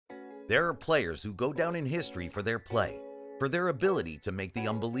There are players who go down in history for their play, for their ability to make the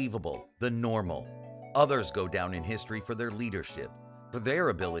unbelievable the normal. Others go down in history for their leadership, for their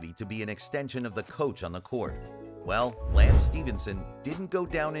ability to be an extension of the coach on the court. Well, Lance Stephenson didn't go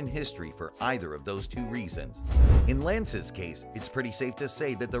down in history for either of those two reasons. In Lance's case, it's pretty safe to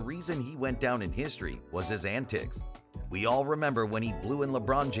say that the reason he went down in history was his antics. We all remember when he blew in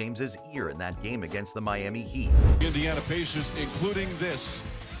LeBron James's ear in that game against the Miami Heat. Indiana Pacers, including this,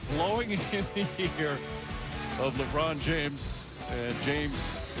 blowing in the ear of LeBron James, and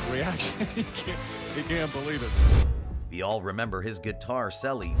James' reaction, he can't believe it. We all remember his guitar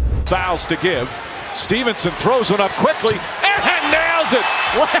cellys. Fouls to give. Stephenson throws one up quickly and nails it.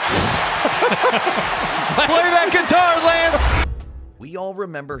 Play that guitar, Lance. We all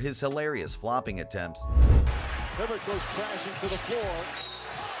remember his hilarious flopping attempts. Hibbert goes crashing to the floor,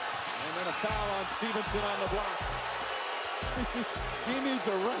 and then a foul on Stephenson on the block. He needs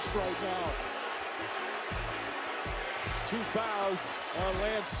a rest right now. 2 fouls on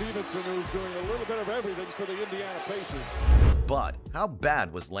Lance Stephenson, who's doing a little bit of everything for the Indiana Pacers. But how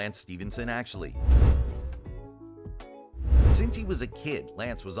bad was Lance Stephenson actually? Since he was a kid,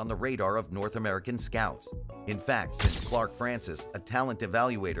 Lance was on the radar of North American scouts. In fact, since Clark Francis, a talent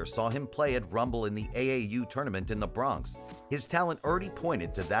evaluator, saw him play at Rumble in the AAU tournament in the Bronx, his talent already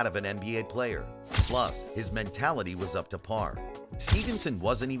pointed to that of an NBA player. Plus, his mentality was up to par. Stephenson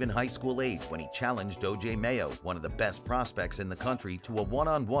wasn't even high school age when he challenged O.J. Mayo, one of the best prospects in the country, to a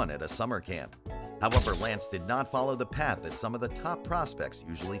one-on-one at a summer camp. However, Lance did not follow the path that some of the top prospects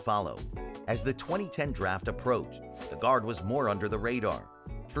usually follow. As the 2010 draft approached, the guard was more under the radar.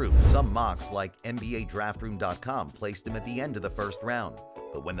 True, some mocks like NBADraftRoom.com placed him at the end of the first round,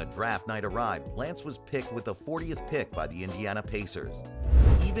 but when the draft night arrived, Lance was picked with the 40th pick by the Indiana Pacers.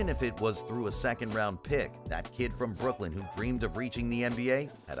 Even if it was through a second-round pick, that kid from Brooklyn who dreamed of reaching the NBA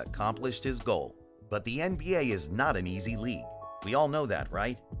had accomplished his goal. But the NBA is not an easy league. We all know that,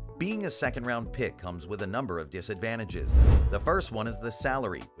 right? Being a second-round pick comes with a number of disadvantages. The first one is the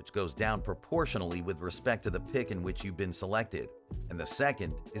salary, which goes down proportionally with respect to the pick in which you've been selected. And the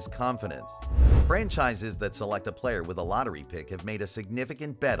second is confidence. Franchises that select a player with a lottery pick have made a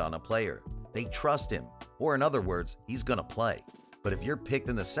significant bet on a player. They trust him, or in other words, he's gonna play. But if you're picked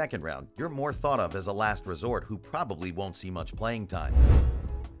in the second round, you're more thought of as a last resort who probably won't see much playing time.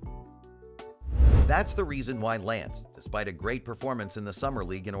 That's the reason why Lance, despite a great performance in the Summer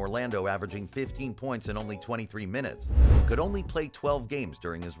League in Orlando averaging 15 points in only 23 minutes, could only play 12 games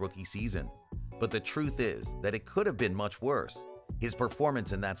during his rookie season. But the truth is that it could have been much worse. His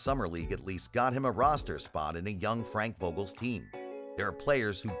performance in that Summer League at least got him a roster spot in a young Frank Vogel's team. There are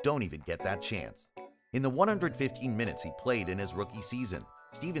players who don't even get that chance. In the 115 minutes he played in his rookie season,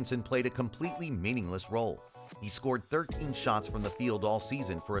 Stephenson played a completely meaningless role. He scored 13 shots from the field all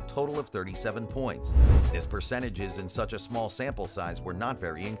season for a total of 37 points. His percentages in such a small sample size were not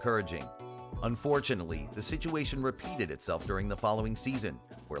very encouraging. Unfortunately, the situation repeated itself during the following season,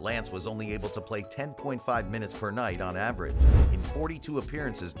 where Lance was only able to play 10.5 minutes per night on average in 42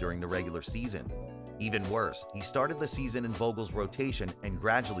 appearances during the regular season. Even worse, he started the season in Vogel's rotation and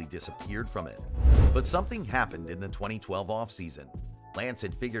gradually disappeared from it. But something happened in the 2012 offseason. Lance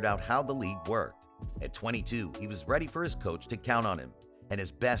had figured out how the league worked. At 22, he was ready for his coach to count on him, and his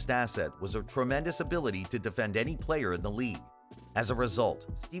best asset was a tremendous ability to defend any player in the league. As a result,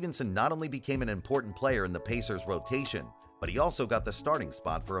 Stephenson not only became an important player in the Pacers' rotation, but he also got the starting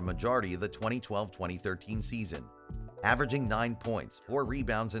spot for a majority of the 2012-2013 season. Averaging 9 points, 4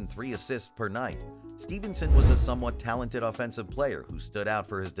 rebounds, and 3 assists per night, Stephenson was a somewhat talented offensive player who stood out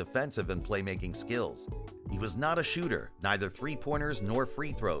for his defensive and playmaking skills. He was not a shooter, neither three-pointers nor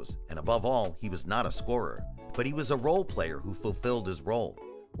free throws, and above all, he was not a scorer. But he was a role player who fulfilled his role.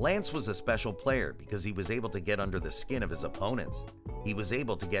 Lance was a special player because he was able to get under the skin of his opponents. He was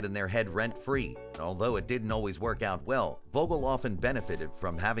able to get in their head rent-free, and although it didn't always work out well, Vogel often benefited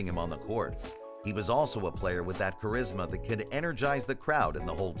from having him on the court. He was also a player with that charisma that could energize the crowd and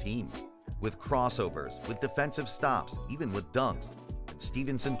the whole team. With crossovers, with defensive stops, even with dunks. When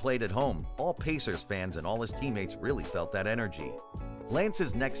Stephenson played at home, all Pacers fans and all his teammates really felt that energy.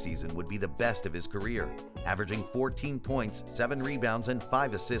 Lance's next season would be the best of his career, averaging 14 points, 7 rebounds, and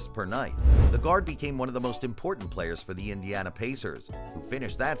 5 assists per night. The guard became one of the most important players for the Indiana Pacers, who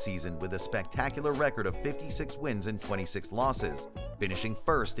finished that season with a spectacular record of 56 wins and 26 losses, finishing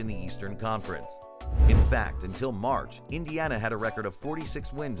first in the Eastern Conference. In fact, until March, Indiana had a record of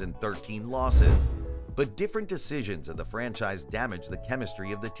 46 wins and 13 losses. But different decisions of the franchise damaged the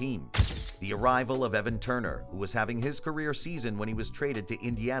chemistry of the team. The arrival of Evan Turner, who was having his career season when he was traded to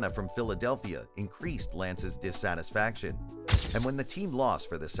Indiana from Philadelphia, increased Lance's dissatisfaction. And when the team lost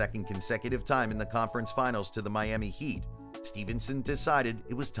for the second consecutive time in the conference finals to the Miami Heat, Stephenson decided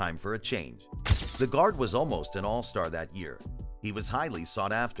it was time for a change. The guard was almost an all-star that year. He was highly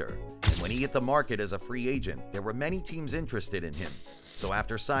sought after, and when he hit the market as a free agent, there were many teams interested in him. So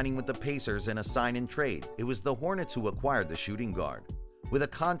after signing with the Pacers in a sign-and-trade, it was the Hornets who acquired the shooting guard. With a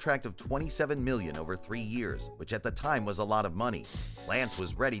contract of $27 million over 3 years, which at the time was a lot of money, Lance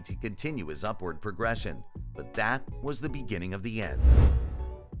was ready to continue his upward progression, but that was the beginning of the end.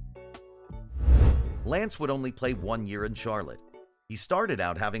 Lance would only play 1 year in Charlotte. He started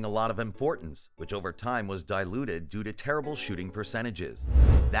out having a lot of importance, which over time was diluted due to terrible shooting percentages.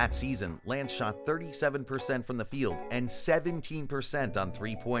 That season, Lance shot 37% from the field and 17% on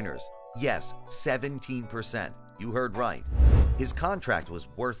three-pointers. Yes, 17%. You heard right. His contract was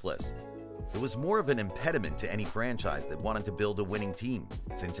worthless. It was more of an impediment to any franchise that wanted to build a winning team,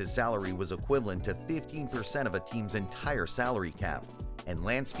 since his salary was equivalent to 15% of a team's entire salary cap, and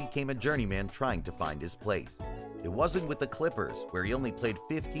Lance became a journeyman trying to find his place. It wasn't with the Clippers, where he only played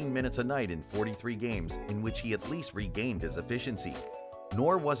 15 minutes a night in 43 games, in which he at least regained his efficiency.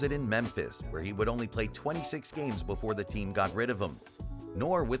 Nor was it in Memphis, where he would only play 26 games before the team got rid of him.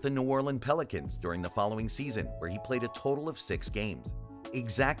 Nor with the New Orleans Pelicans during the following season, where he played a total of 6 games.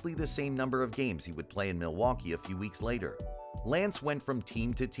 Exactly the same number of games he would play in Milwaukee a few weeks later. Lance went from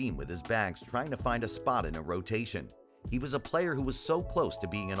team to team with his bags trying to find a spot in a rotation. He was a player who was so close to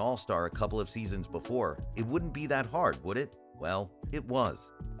being an all-star a couple of seasons before, it wouldn't be that hard, would it? Well, it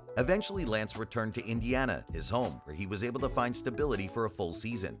was. Eventually, Lance returned to Indiana, his home, where he was able to find stability for a full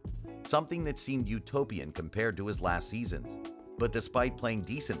season, something that seemed utopian compared to his last seasons. But despite playing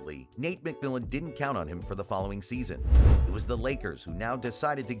decently, Nate McMillan didn't count on him for the following season. It was the Lakers who now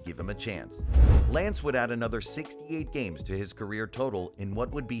decided to give him a chance. Lance would add another 68 games to his career total in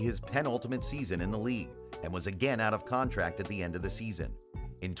what would be his penultimate season in the league, and was again out of contract at the end of the season.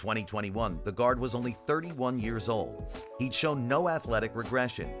 In 2021, the guard was only 31 years old. He'd shown no athletic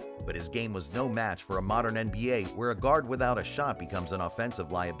regression, but his game was no match for a modern NBA where a guard without a shot becomes an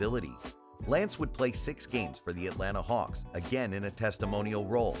offensive liability. Lance would play 6 games for the Atlanta Hawks, again in a testimonial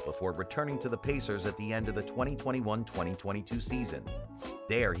role, before returning to the Pacers at the end of the 2021-2022 season.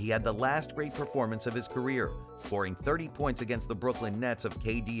 There, he had the last great performance of his career, scoring 30 points against the Brooklyn Nets of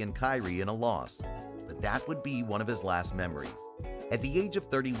KD and Kyrie in a loss. But that would be one of his last memories. At the age of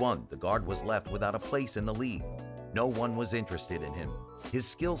 31, the guard was left without a place in the league. No one was interested in him. His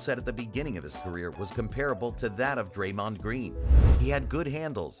skill set at the beginning of his career was comparable to that of Draymond Green. He had good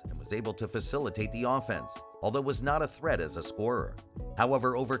handles and was able to facilitate the offense, although was not a threat as a scorer.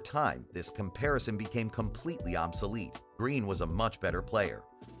 However, over time, this comparison became completely obsolete. Green was a much better player,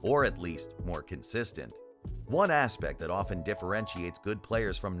 or at least more consistent. One aspect that often differentiates good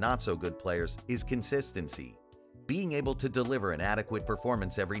players from not so good players is consistency. Being able to deliver an adequate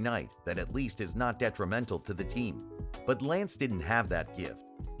performance every night that at least is not detrimental to the team. But Lance didn't have that gift.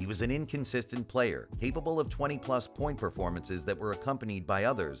 He was an inconsistent player, capable of 20-plus point performances that were accompanied by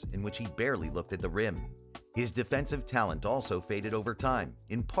others in which he barely looked at the rim. His defensive talent also faded over time,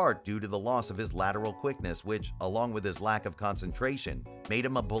 in part due to the loss of his lateral quickness, which, along with his lack of concentration, made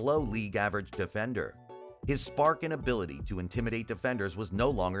him a below-league average defender. His spark and ability to intimidate defenders was no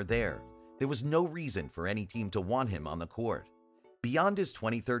longer there. There was no reason for any team to want him on the court. Beyond his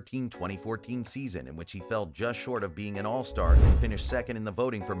 2013-2014 season, in which he fell just short of being an all-star and finished second in the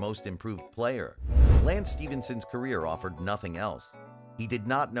voting for Most Improved Player, Lance Stephenson's career offered nothing else. He did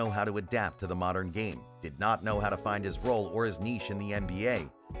not know how to adapt to the modern game, did not know how to find his role or his niche in the NBA,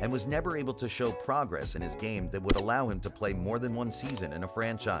 and was never able to show progress in his game that would allow him to play more than one season in a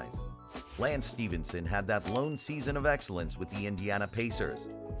franchise. Lance Stephenson had that lone season of excellence with the Indiana Pacers.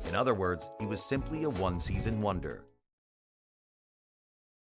 In other words, he was simply a one-season wonder.